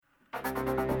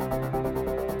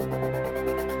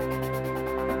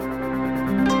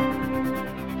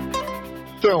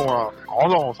这样啊，好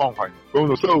少上海，不用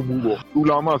说税务部，都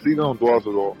拉嘛谁敢多少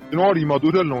说，你那里嘛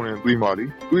都是农人对嘛的，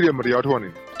对的没得要拖呢。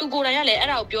သူကိုယ်တိုင်ကလည်းအဲ့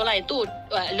ဒါကိုပြောလိုက်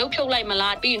သူ့အလုပ်ဖြုတ်လိုက်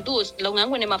မလားပြီးရင်သူ့လုပ်ငန်း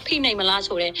ခွင်ထဲမှာဖိနှိပ်မလား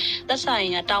ဆိုတဲ့သက်ဆိုင်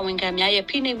ရာတာဝန်ခံများရဲ့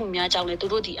ဖိနှိပ်မှုများကြောင့်လ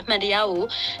ည်းသူတို့ဒီအမှန်တရား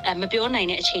ကိုမပြော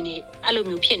နိုင်တဲ့အခြေအနေအဲ့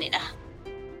လိုမျိုးဖြစ်နေတာ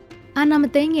အာဏာ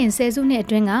မသိမ်းခင်ဆယ်စုနှစ်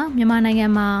အတွင်းကမြန်မာနိုင်ငံ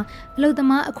မှာအလုပ်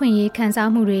သမားအခွင့်အရေးခံ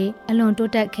စားမှုတွေအလွန်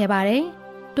တိုးတက်ခဲ့ပါ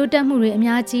တယ်တိုးတက်မှုတွေ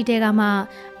အများကြီးတဲကမှ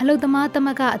အလုပ်သမားသ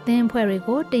မဂ္ဂအသင်းအဖွဲ့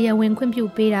တွေကိုတရားဝင်ခွင့်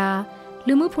ပြုပေးတာ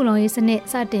လူမှုဖူလုံရေးစ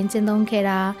နစ်စတင်ကျင့်သုံး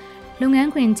ခဲ့တာလုပ်င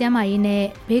န်းခွင်ကျန်းမာ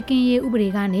ရေးနဲ့ဘေးကင်းရေးဥပဒေ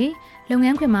ကနေလုပ်င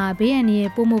န်းခွင်မှာဘေးအန္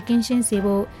တရာယ်ပိုမိုကင်းရှင်းစေ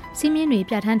ဖို့စီမင်း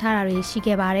တွေပြဋ္ဌာန်းထားတာတွေ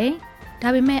ရှိခဲ့ပါတယ်။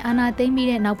ဒါပေမဲ့အာဏာသိမ်းပြီး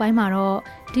တဲ့နောက်ပိုင်း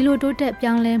မှာတော့ဒီလိုတိုး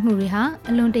တက်ပြောင်းလဲမှုတွေဟာ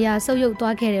အလွန်တရာဆုတ်ယုတ်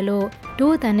သွားခဲ့တယ်လို့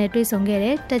ဒို့အတန်နဲ့တွေ့ဆုံ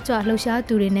ခဲ့တဲ့တက်ကြွ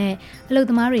လှုပ်ရှားသူတွေနဲ့အလုပ်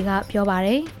သမားတွေကပြောပါ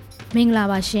တယ်။မင်္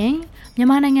ဂလာပါရှင်။မြန်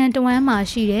မာနိုင်ငံတဝန်း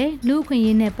မှာရှိတဲ့လူ့အခွင့်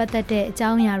အရေးနဲ့ပတ်သက်တဲ့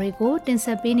အကြောင်းအရာတွေကိုတင်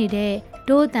ဆက်ပေးနေ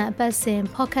တဲ့ဒို့အတန်အပတ်စဉ်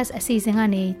podcast အစီအစဉ်က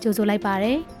နေကြိုဆိုလိုက်ပါ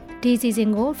တယ်။ဒီစီ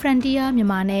စဉ်ကို Frontier မြန်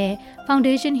မာနဲ့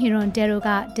Foundation Hero Dero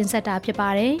ကတင်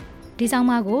ဆက်တာဖြစ်ပါတယ်။ဒီ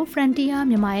ဆောင်မကို Frontier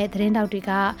မြန်မာရဲ့သတင်းတောက်တွေ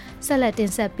ကဆက်လက်တင်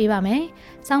ဆက်ပေးပါမယ်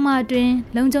။ဆောင်မအတွင်း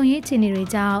လုံခြုံရေးအခြေအနေတွေ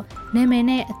ကြောင့်နာမည်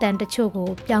နဲ့အတန်တချို့ကို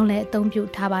ပြောင်းလဲအသုံး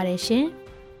ပြုထားပါတယ်ရှင်။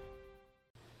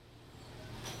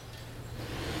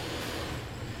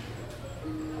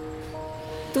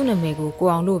သူ့နာမည်ကိုကို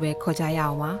အောင်လို့ပဲခေါ်ကြရ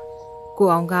အောင်ပါ။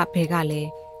ကိုအောင်ကဘယ်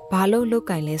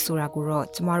ကလဲဘာလို့လုတ်ကင်လဲဆိုတာကိုတော့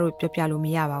ကျမတို့ပြောပြလို့မ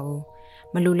ရပါဘူး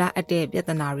။မလူလားအပ်တဲ့ပြ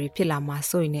ဿနာတွေဖြစ်လာမှ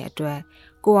စိုးရင်တဲ့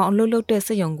အတွက်ကိုအောင်အလုပ်လုပ်တဲ့စ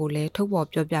က်ရုံကိုလည်းထုတ်ဖော်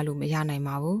ပြောပြလို့မရ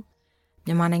နိုင်ပါဘူး။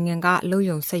မြန်မာနိုင်ငံက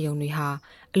အလုပ်ရုံစက်ရုံ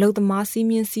တွေဟာအလုပ်သမားစည်း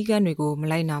မျဉ်းစည်းကမ်းတွေကိုမ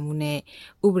လိုက်နာမှု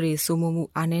နဲ့ဥပဒေစိုးမိုးမှု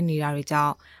အားနည်းနေတာတွေကြော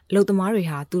င့်အလုပ်သမား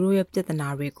တွေဟာသူတို့ရဲ့ပြ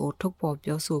ဿနာတွေ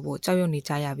ကိုထုတ်ဖော်ပြောဆိုဖို့ကြောက်ရွံ့နေ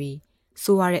ကြ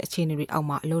ရပြီးဆိုရတဲ့အခြေအနေတွေ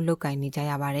အောက်မှာအလုပ်လုပ်ကင်နေကြ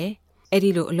ရပါတယ်။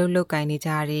အဲ့ဒီလိုအလုပ်လုပ်ကင်နေကြ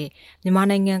ရတဲ့မြန်မာ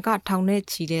နိုင်ငံကထောင်နဲ့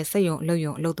ချီတဲ့စက်ရုံ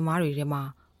အလုပ်ရုံအလုပ်သမားတွေထဲ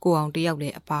မှာကိုအောင်တယောက်လ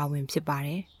ည်းအပါအဝင်ဖြစ်ပါ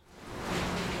တယ်။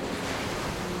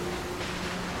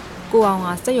ကိုအောင်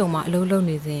ဟာစက်ရုံမှာအလုပ်လုပ်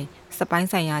နေစဉ်စပိုင်း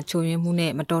ဆိုင်ရာချိုးယွင်းမှု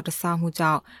နဲ့မတော်တဆ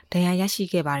မှုကြောင့်ဒဏ်ရာရ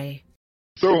ရှိခဲ့ပါတယ်။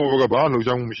စက်ရုံ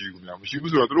ကဘာလို့ကြောက်မှုမရှိဘူးများမ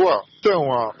ရှိဘူးဆိုတော့တို့ကစက်ရုံ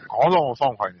ကခေါင်းဆောင်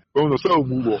ဆောင်ခိုင်းတယ်ဘယ်လိုစက်ရုံ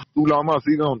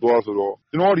မှုပေါ့သူလာမှစီးကန်းသွား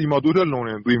ဆိုတော့ကျွန်တော်ဒီမှာတိုးတက်လွန်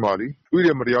နေတွေးပါလေတွေး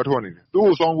တယ်မတရားထွက်နေတယ်သူ့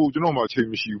ကိုစောင်းဖို့ကျွန်တော်မှအချိန်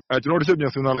မရှိဘူးကျွန်တော်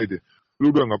တစ်ချက်ပြန်စဉ်းစားလိုက်တယ်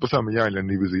လူတို့ကငါပတ်စံမရရင်လ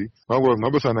ည်းနေပါစေငါကငါ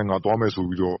ပတ်စံနဲ့ငါသွားမယ်ဆို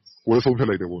ပြီးတော့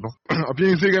ကိုယ်ဆုံးဖြတ်လိုက်တယ်ပေါ့နော်အပြ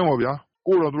င်စီးကန်းပါဗျာ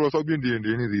ကိုတော့တို့စောက်ပြင်းတ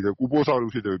င်နေသေးတယ်ကိုပို့စား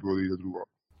လို့ဖြစ်တယ်ပြောသေးတယ်သူက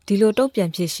ဒီ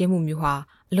လိုတုံ့ပြန်ဖြစ်ရှင်းမှုမျိုးဟာ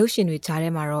အလုပ်ရှင်တွေကြားထဲ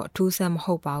မှာတော့အထူးဆန်းမ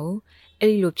ဟုတ်ပါဘူးအဲ့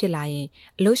ဒီလိုဖြစ်လာရင်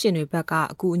အလုပ်ရှင်တွေဘက်က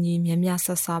အကူအညီများများ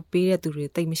ဆက်စားပေးတဲ့သူ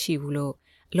တွေသိမရှိဘူးလို့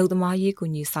အလုပ်သမားရေးကူ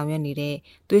ညီဆောင်ရွက်နေတဲ့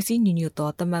သွေးစည်းညီညွတ်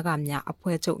သောသမဂ္ဂများ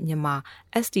အဖွဲ့ချုပ်မြန်မာ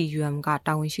STUM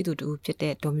ကတာဝန်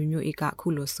ရှိသူတူဖြစ်တဲ့ဒေါ်မျိုးမျိုးအေးက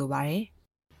အခုလိုဆိုပါတယ်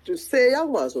10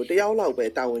ယောက်မှဆို1ယောက်လောက်ပဲ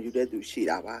တာဝန်ယူတဲ့သူ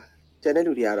ရှိတာပါကျန်တဲ့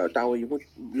လူတွေကတော့တာဝန်ယူမှု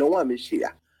လုံးဝမ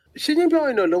ရှိတာရှင်းရှင်းပြောရ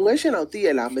င်တော့လုပ်ငန်းရှင်တော့သိ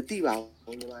ရလား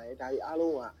မသိပါဘူးညီမရဲ့ဒါကြီး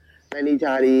အားလုံးက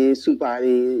မန်နေဂျာ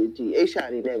တွေစူပါတွေဒီ HR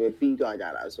တွေနဲ့ပဲပြီးသွားကြ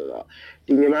တာ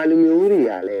ဆိုတော့ဒီမြန်မာလူမျိုးတွေက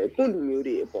လည်းကိုယ့်လူ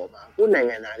မျိုးတွေအပေါ်မှာကိုယ့်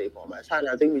နိုင်ငံသားတွေအပေါ်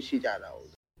မှာစာနာသိမရှိကြတာဘူး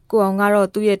ကိုအောင်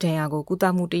ကတော့သူ့ရဲ့ဒဏ်ရာကိုကုသ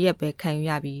မှုတ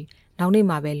ရက်ပဲခံယူရပြီးနောက်နေ့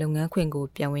မှာပဲလုပ်ငန်းခွင်ကို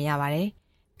ပြန်ဝင်ရပါ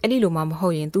တယ်အဲ့ဒီလိုမှမဟု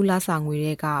တ်ရင်သူ့လာစာ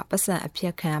ငွေတွေကပတ်စံ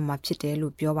အပြတ်ခံရမှာဖြစ်တယ်လို့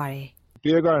ပြောပါတယ်တ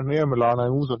ရက်ကနေ့ရက်မလာနို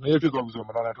င်ဘူးဆိုနေ့ရက်ဖြစ်သွားပြီဆို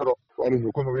မလာနိုင်ထွက်တော့အဲ့လို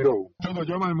မျိုးခွင့်မပေးတော့ဘူးကျွန်တော်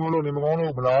ကျမ်းမိုင်မောလို့နေမကောင်း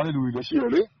လို့မလာတဲ့လူတွေလည်းရှိ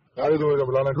တယ်လေဒါတွေ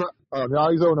ဆိုတော့မလာနိုင်ထွက်အများ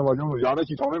ကြီးဆုံးတော့ကျွန်တော်ရာနဲ့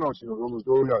ချီထောင်နဲ့တော့ချီတော့ပြော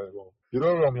လို့ရတယ်ပေါ့ဒီ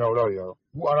တော့တော့မရဘူးလားတွေကတော့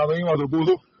အခုအာနာသိန်းမှာဆိုပို့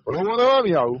ဆိုဘလုံးမသား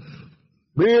မရ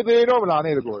ဘူးမေးသေးတော့မလာ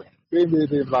နဲ့တကောပေး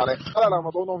မေးသေးမလာနဲ့အဲ့ဒါမှ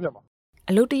3000ဖြတ်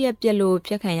မှာအလုပ်တရက်ပြက်လို့ဖြ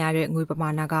တ်ခံရတဲ့ငွေပမာ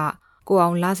ဏကကိုအော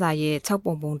င်လာစာရဲ့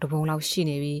6ပုံတပုံလောက်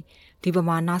ရှိနေပြီးဒီပ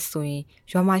မာဏဆို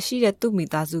ရင်ရွာမှာရှိတဲ့သူ့မိ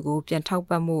သားစုကိုပြန်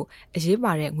ထောက်ပံ့မှုအ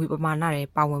ရေးပါတဲ့ငွေပမာဏတွေ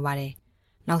ပါဝင်ပါတယ်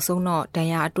နောက်ဆုံးတော့ဒဏ်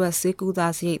ရာအတွက်ဆေးကု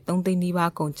သစရိတ်3သိန်းနီး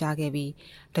ပါးကုန်ကျခဲ့ပြီး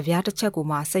တပြားတစ်ချက်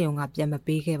ကိုမှစက်ရုံကပြန်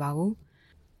မပေးခဲ့ပါဘူး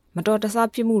မတော်တ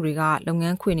ဆဖြစ်မှုတွေကလုပ်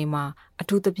ငန်းခွင်တွေမှာ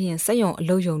အထူးသဖြင့်စက်ရုံ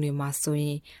အလုပ်ရုံတွေမှာဆိုရ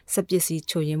င်စက်ပစ္စည်း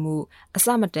ချို့ယွင်းမှုအ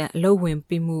စမတန်အလုပ်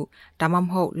ဝင်ပြီးမှုဒါမှ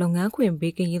မဟုတ်လုပ်င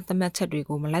န်းခွင်ဘေးကင်းရေးသတ်မှတ်ချက်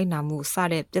တွေကိုမလိုက်နာမှုစ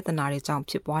တဲ့ပြဿနာတွေကြောင့်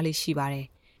ဖြစ်ပွားလိမ့်ရှိပါ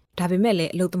တယ်ဒါပေမဲ့လည်း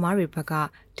အလုပ်သမားတွေဘက်က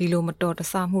ဒီလိုမတော်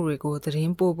တဆမှုတွေကိုသ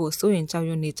တင်းပို့ဖို့စိုး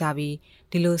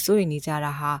ရင်ကြောက်ရွံ့နေကြပြီးဒီလိုစိုး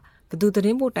ရင်နေကြတာဟာဘသူသတ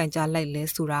င်းပို့တိုင်ကြား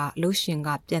လိုက်လဲဆိုတာအလုပ်ရှင်က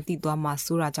ပြန်သိသွားမှ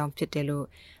ဆိုတာကြောင့်ဖြစ်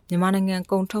တယ်လို့မြန်မာနိုင်ငံ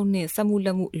ကုန်ထုတ်နှင့်စက်မှုလ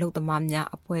က်မှုအလုပ်သမားများ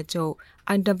အဖွဲ့ချုပ်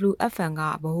IWFN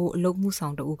ကဗဟိုအလုပ်မှုဆော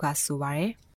င်တဦးကဆိုပါတယ်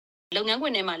လုပ်ငန်းခွ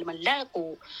င်ထဲမှာလက်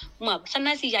ကိုဥမာစန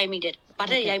က်စီရိုက်မိတယ်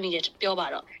ဗတ်တက်ရိုက်မိတယ်ပြောပါ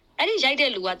တော့ အဲ့ဒီရိုက်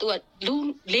တဲ့လူကသူကလူ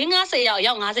50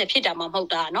ရောက်50ဖြစ်တာမှ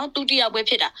မဟုတ်တာเนาะသူတ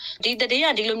ယောက်ပဲဖြစ်တာဒီတည်းက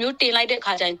ဒီလိုမျိုးတင်လိုက်တဲ့အ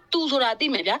ခါကျရင်သူဆိုတာသိ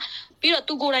မယ်ဗျာပြီးတော့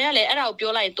သူကိုယ်တိုင်ကလည်းအဲ့ဒါ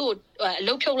ကိုပြောလိုက်သူ့အ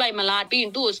လုပ်ဖြုတ်လိုက်မလားပြီး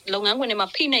ရင်သူ့လုပ်ငန်းခွင်ထဲ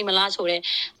မှာဖိနှိပ်မလားဆိုတဲ့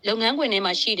လုပ်ငန်းခွင်ထဲ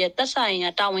မှာရှိတဲ့သက်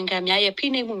ဆိုင်ရာတာဝန်ခံများ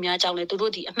ရဲ့ဖိနှိပ်မှုများကြောင့်လေသူတို့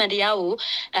ဒီအမှန်တရားကို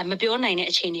မပြောနိုင်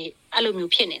တဲ့အခြေအနေအဲ့လို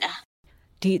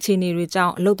မျိုးဖြစ်နေတာဒီအခြေအနေ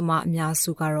တွေကြောင့်အလုပ်သမားအများစု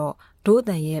ကတော့ဒို့အ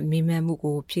တန်ရဲ့မေးမြန်း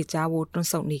မှုကိုဖြေကြားဖို့တွန့်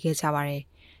ဆုတ်နေခဲ့ကြပါတယ်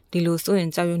ဒီလိုဆို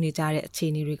ရင်ကြောက်ရွံ့နေကြတဲ့အခြေ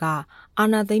အနေတွေ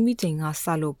ကအာဏာသိမ်းပြီးချိန်က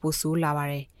စလို့ပိုဆိုးလာ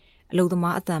ပါတယ်အလုပ်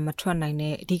သမားအတန်မထွက်နိုင်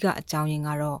တဲ့အဓိကအကြောင်းရင်းက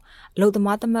တော့အလုပ်သ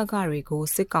မားသမဂ္ဂတွေကို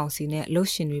စစ်ကောင်စီနဲ့အလုပ်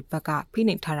ရှင်တွေဘက်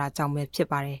ကဖိနှိပ်ထားတာကြောင့်ပဲဖြစ်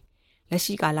ပါတယ်လက်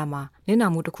ရှိကာလမှာနစ်နာ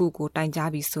မှုတစ်ခုကိုတိုင်ကြား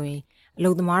ပြီးဆိုရင်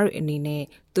အလုပ်သမားတွေအနေနဲ့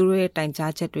သူတို့ရဲ့တိုင်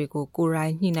ကြားချက်တွေကိုကိုယ်တို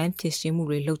င်ညှိနှိုင်းဖြေရှင်း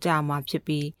မှုတွေလုပ်ကြရမှာဖြစ်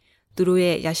ပြီးသူတို့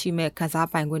ရဲ့ရရှိမဲ့ခံ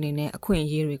စားပိုင်ခွင့်တွေနဲ့အခွင့်အ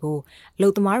ရေးတွေကိုအလု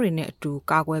ပ်သမားတွေနဲ့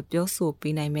အတူကာကွယ်ပြောဆို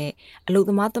ပေးနိုင်မဲ့အလုပ်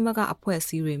သမားသမဂ္ဂအဖွဲ့အစ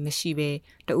ည်းတွေမရှိဘဲ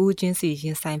တဦးချင်းစီ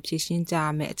ရင်ဆိုင်ဖြေရှင်းကြ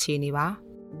ရမယ့်အခြေအနေပါ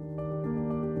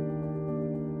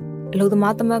အလုပ်သ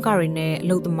မားသမဂ္ဂတွေနဲ့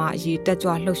အလုပ်သမားအရေးတက်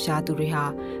ကြွလှုပ်ရှားသူ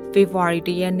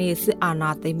တွေဟာဖေဖော်ဝါရီ၁ရက်နေ့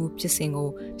စစ်အာဏာသိမ်းမှုဖြစ်စဉ်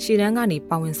ကိုရှေ့တန်းကနေ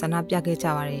ပါဝင်ဆန္ဒပြခဲ့ကြ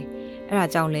ပါတယ်။အဲဒါ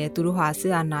ကြောင့်လဲသူတို့ဟာစ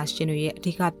စ်အာဏာရှင်တွေရဲ့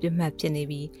အဓိကပြစ်မှတ်ဖြစ်နေ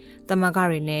ပြီးသမဂ္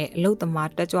ဂတွေနဲ့အလုပ်သမား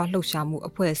တက်ကြွလှုပ်ရှားမှု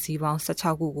အဖွဲ့အစည်းပေါင်း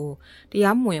16ခုကိုတ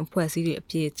ရားမဝင်အဖွဲ့အစည်းတွေ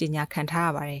အဖြစ်ကြေညာခံထားရ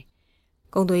ပါတယ်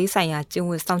။ကုန်သွယ်ရေးဆိုင်ရာကျ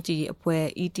င့်ဝတ်စောင့်ကြည့်ရေးအဖွဲ့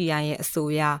ETI ရဲ့အ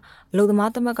ဆိုအရအလုပ်သမား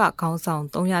သမဂ္ဂခေါင်းဆောင်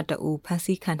300ဦးဖမ်း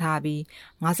ဆီးခံထားပြီး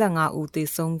55ဦးသေ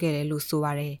ဆုံးခဲ့တယ်လို့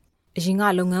ဆိုပါတယ်။အရင်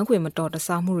ကလုပ်ငန်းခွင်မတော်တဆ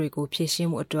မှုတွေကိုဖြေရှ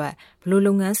င်းမှုအတွက်ဘယ်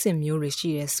လိုလုပ်ငန်းစဉ်မျိုးတွေ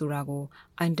ရှိရဲဆိုတာကို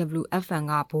IWFN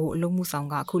ကဘိုးအလုပ်မှုဆောင်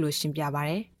ကအခုလိုရှင်းပြပါ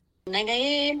ဗျ။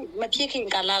နိုင်ငံရေးမဖြစ်ခင်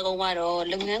ကာလကုန်ကတော့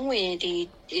လုပ်ငန်းခွင်ဒီ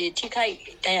ထိ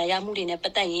ခိုက်တရားရမှုတွေနဲ့ပ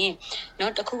တ်သက်ရင်เน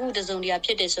าะတခုခုတစုံတရာဖြ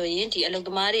စ်တယ်ဆိုရင်ဒီအလုပ်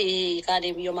သမားတွေကနေ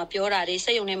ပြီးတော့မှပြောတာတွေစ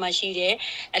က်ရုံထဲမှာရှိတယ်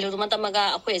အလုပ်သမားသမဂ္ဂ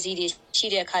အဖွဲ့အစည်းတွေရှိ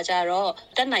တဲ့အခါကျတော့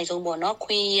တက်နိုင်ဆုံးပေါ့เนาะခွ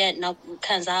င့်ရဲ့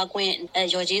နောက်ခံစားခွ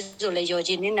င့်ရော်ကြီးဆိုလဲရော်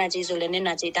ကြီးနစ်နာကြီးဆိုလဲ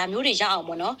နစ်နာကြီးဒါမျိုးတွေရ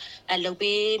အောင်ပေါ့เนา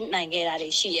ะလုပ်ပေးနိုင်ခဲ့တာ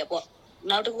တွေရှိ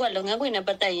ရပေါ့နောက်တစ်ခုကလုပ်ငန်းခွင်နဲ့ပ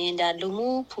တ်သက်ရင်ဒါလူ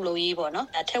မှုဖူလုံ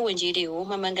ရေးပေါ့နော်ဒါထက်ဝင်ကြီးတွေ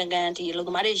ကိုမှန်မှန်ကန်ကန်ဒီအလုပ်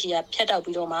သမားတွေရှိရဖြတ်တောက်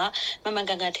ပြီးတော့မှမှန်မှန်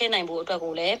ကန်ကန်ထည့်နိုင်ဖို့အတွက်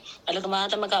ကိုလည်းအလုပ်သမား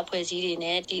သမဂ္ဂအဖွဲ့အစည်းတွေ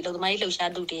နဲ့ဒီအလုပ်သမားရေးလှုပ်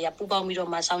ရှားသူတွေကပူးပေါ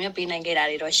င်းပြီးတော့မှဆောင်ရွက်ပေးနိုင်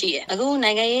ခဲ့တာတွေတော့ရှိရ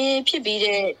အခုနိုင်ငံ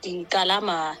ရေးဖြစ်ပြီးတဲ့ဒီကာ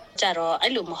လမှာကြတော့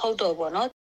အဲ့လို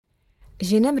မဟုတ်တော့ပေါ့နော်အ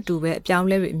ရင်နဲ့မတူပဲအပြော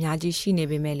င်းလဲတွေအများကြီးရှိနေ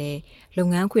ပေမဲ့လ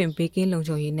ည်းလုပ်ငန်းခွင်ဘေးကင်း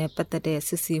လုံခြုံရေးနဲ့ပတ်သက်တဲ့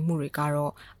စစ်ဆေးမှုတွေ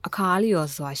ကတော့အခါအားလျော်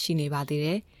စွာရှိနေပါသေးတ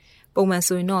ယ်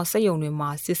ပုံမှန်ဆိုရင်တော့စက်ရုံတွေ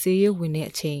မှာစစ်ဆေးရေးဝင်တဲ့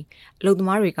အချိန်အလုပ်သ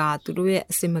မားတွေကသူတို့ရဲ့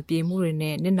အစင်မပြေမှုတွေ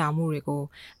နဲ့နစ်နာမှုတွေ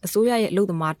ကိုအစိုးရရဲ့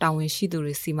အလုပ်သမားတာဝန်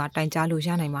ရှိသူတွေစီမှာတိုင်ကြားလို့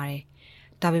ရနိုင်ပါတယ်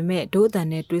။ဒါပေမဲ့ဒို့အ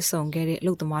တန်နဲ့တွဲဆုံခဲ့တဲ့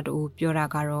အလုပ်သ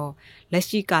မားတို့ပြောတာကတော့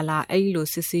လက်ရှိကာလအဲ့ဒီ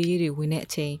လိုစစ်ဆေးရေးတွေဝင်တဲ့အ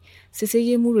ချိန်စစ်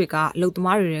ဆေးရေးမှုတွေကအလုပ်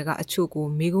သမားတွေကအချို့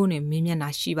ကိုမေးခွန်းနဲ့မေးမြန်းတာ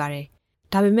ရှိပါတယ်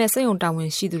။ဒါပေမဲ့စက်ရုံတာဝန်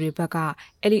ရှိသူတွေဘက်က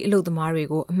အဲ့ဒီအလုပ်သမား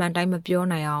တွေကိုအမှန်တိုင်းမပြော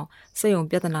နိုင်အောင်စက်ရုံ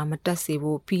ပြဿနာမ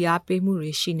တက်စေဖို့ဖိအားပေးမှု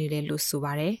တွေရှိနေတယ်လို့ဆိုပါ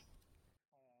တယ်။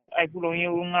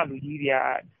အဲ့ပူလုံးရုံးကလူကြီးတွေက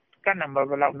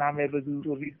ကတ်နံပါတ်ဘယ်လောက်နာမည်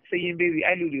ဘယ်သူဆိုပြီးစရင်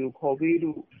ပေးပြီးအဲ့လူတွေကိုခေါ်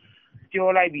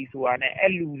ပေးလို့ပြောလိုက်ပြီဆိုတာ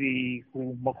နဲ့အဲ့လူတွေကို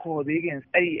မခေါ်သေး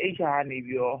ခင်အဲ့ဒီ HR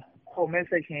ကနေပြီးတော့ခေါ်မဲ့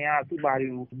section ကသူ့ဘာ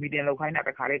တွေကိုမီတင်လောက်ခိုင်းတာ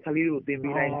တခါလေကလေးတွေကိုတင်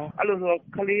ပေးလိုက်အဲ့လို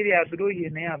ဆိုကလေးတွေကသူတို့ရ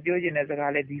င်ထဲကပြောချင်တဲ့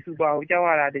စကားလဲဒီစူပါ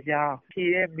ကိုကြောက်ရတာတကြားဖြေ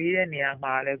တဲ့မေး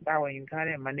တဲ့နေရာမှာလဲတာဝန်ယူထား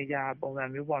တဲ့မန်နေဂျာပုံစံ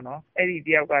မျိုးပေါ့နော်အဲ့ဒီ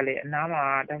တယောက်ကလည်းအနားမှာ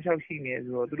တောက်လျှောက်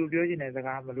ရှိနေဆိုတော့သူတို့ပြောချင်တဲ့စ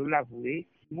ကားမလို့လောက်ဘူးလေ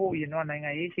ဘို့ရင်တော့နိုင်ငံ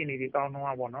ရေးရှင်တွေကောင်း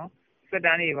တော့ပေါ့နော်စက်တ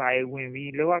န်းတွေပါ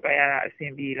ဝင်ပြီးလောကကရတာအ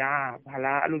ဆင်ပြေ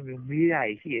လားဘာလားအဲ့လိုမျိုးမေးတာ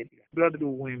ရှိတယ်ပြီးတော့သူ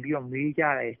ဝင်ပြီးတော့မေးကြ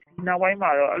တယ်နောက်ပိုင်း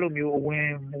မှာတော့အဲ့လိုမျိုး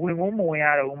ဝင်ဖို့မဝင်ရ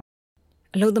တော့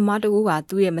အလုပ်သမားတဦး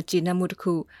ကသူ့ရဲ့မကျေနပ်မှုတစ်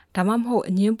ခုဒါမှ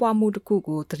မဟုတ်အငင်းပွားမှုတစ်ခု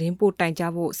ကိုသတင်းပို့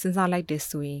တိုင်ကြားဖို့စဉ်းစားလိုက်တယ်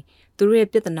ဆိုရင်သူတို့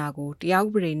ရဲ့ပြဿနာကိုတရားဥ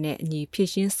ပဒေနဲ့အညီဖြေ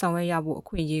ရှင်းဆောင်ရွက်ရဖို့အ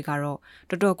ခွင့်အရေးကတော့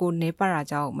တော်တော်ကိုနှဲပါတာ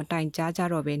ကြောင့်မ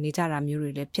တိုင်ကြားကြတော့ပဲနေကြတာမျိုး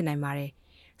တွေလည်းဖြစ်နိုင်ပါ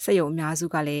တယ်စက်ရုံအများစု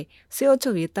ကလ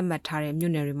ည်းစေအုပ်ချုပ်ရေးသတ်မှတ်ထားတဲ့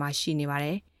မြို့နယ်တွေမှာ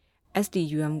ရှိနေပါတယ်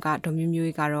SDUM ကဒေါ်မျိုး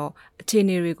မျိုးကတော့အခြေ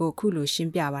အနေတွေကိုခုလိုရှ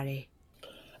င်းပြပါတယ်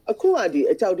အခုကဒီ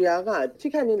အကြောက်တရားကထိ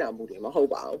ခိုက်နေတာမှုတွေမဟုတ်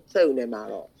ပါဘူးစက်ရုံထဲမှာ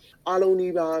တော့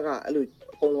အားလုံးဒီပါကအဲ့လို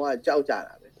အကုန်လုံးကကြောက်ကြ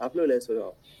တာပဲဘာဖြစ်လို့လဲ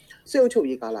ဆိုတော့စေအုပ်ချုပ်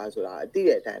ရေးကာလဆိုတာအတိ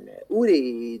တဲ့အတိုင်းပဲဥပဒေ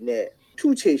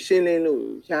နဲ့ထုချေရှင်းလ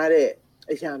င်းလို့ရ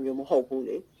တဲ့အရာမျိုးမဟုတ်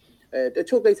ဘူးလေတ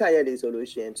ချို့ကိစ္စရက်တွေ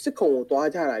ဆိုလို့ရှိရင်စစ်ခုံကိုသွား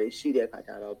ကြတာတွေရှိတဲ့အခါ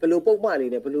ကျတော့ဘယ်လိုပုံမှန်တွေ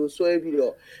နဲ့ဘယ်လိုဆွဲပြီး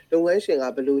တော့လုပ်ငန်းရှင်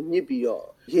ကဘယ်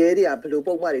လိုညှစ်ပြီးတော့ရဲတွေကဘယ်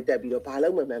လိုပုံမှန်တွေတက်ပြီးတော့ဘာ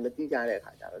လို့မှန်မှန်မသိကြတဲ့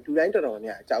အခါကျတော့လူတို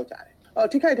င်းတော်တော်များများအကြောက်ကြ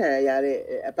တယ်ထိခိုက်ထန်ရ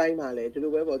တဲ့အပိုင်းမှာလ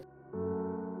ည်းဒီလိုပဲပေါ့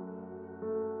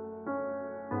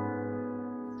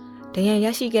တရား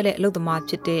ရရှိခဲ့တဲ့အလုပ်သ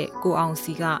မားဖြစ်တဲ့ကိုအောင်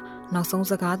စီကနောက်ဆုံး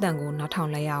စကားသံကိုနား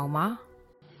ထောင်လိုက်ရအောင်ပါ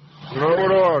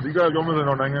ကျွန်တော်တို့အဓိကပြောမှဆို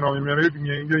တော့နိုင်ငံတော်မြန်မြန်လေး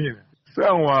တည်ငြိမ်အေးချမ်းနေတယ်စက်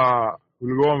အောင်က ဘယ်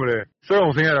လိုပြောမလဲစက်အော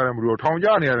င်ဆင်းရတယ်မလို့ထောင်ကျ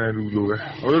နေရတယ်လူလိုပဲ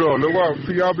အဲ့တော့လောက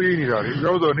ဖိအားပေးနေတာလေ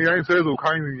ပြောဆိုနေတိုင်းဆဲဆို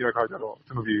ခိုင်းနေတဲ့ခါကျတော့အဆ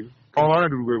င်မပြေဘူးထောင်သား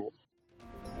တဲ့လူပဲပေါ့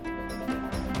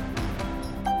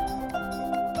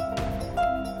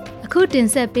အခုတင်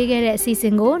ဆက်ပေးခဲ့တဲ့အစီအစ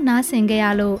ဉ်ကိုနားဆင်ကြရ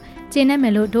လို့ကျင်းနေမ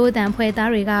ယ်လို့ဒို့အတန်ဖွဲ့သား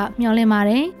တွေကမျှော်လင့်ပါ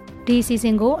တယ်ဒီအစီအစ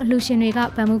ဉ်ကိုအလှူရှင်တွေက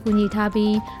ဗန်မှုကူညီထား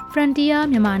ပြီး Frontier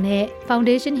မြန်မာနဲ့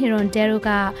Foundation Hero Dero က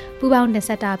ပူးပေါင်းတင်ဆ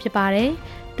က်တာဖြစ်ပါတယ်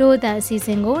ဒို့အတန်အစီအစ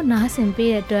ဉ်ကိုနားဆင်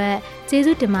ပေးတဲ့အတွက်ကျေး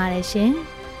ဇူးတင်ပါတယ်ရှင်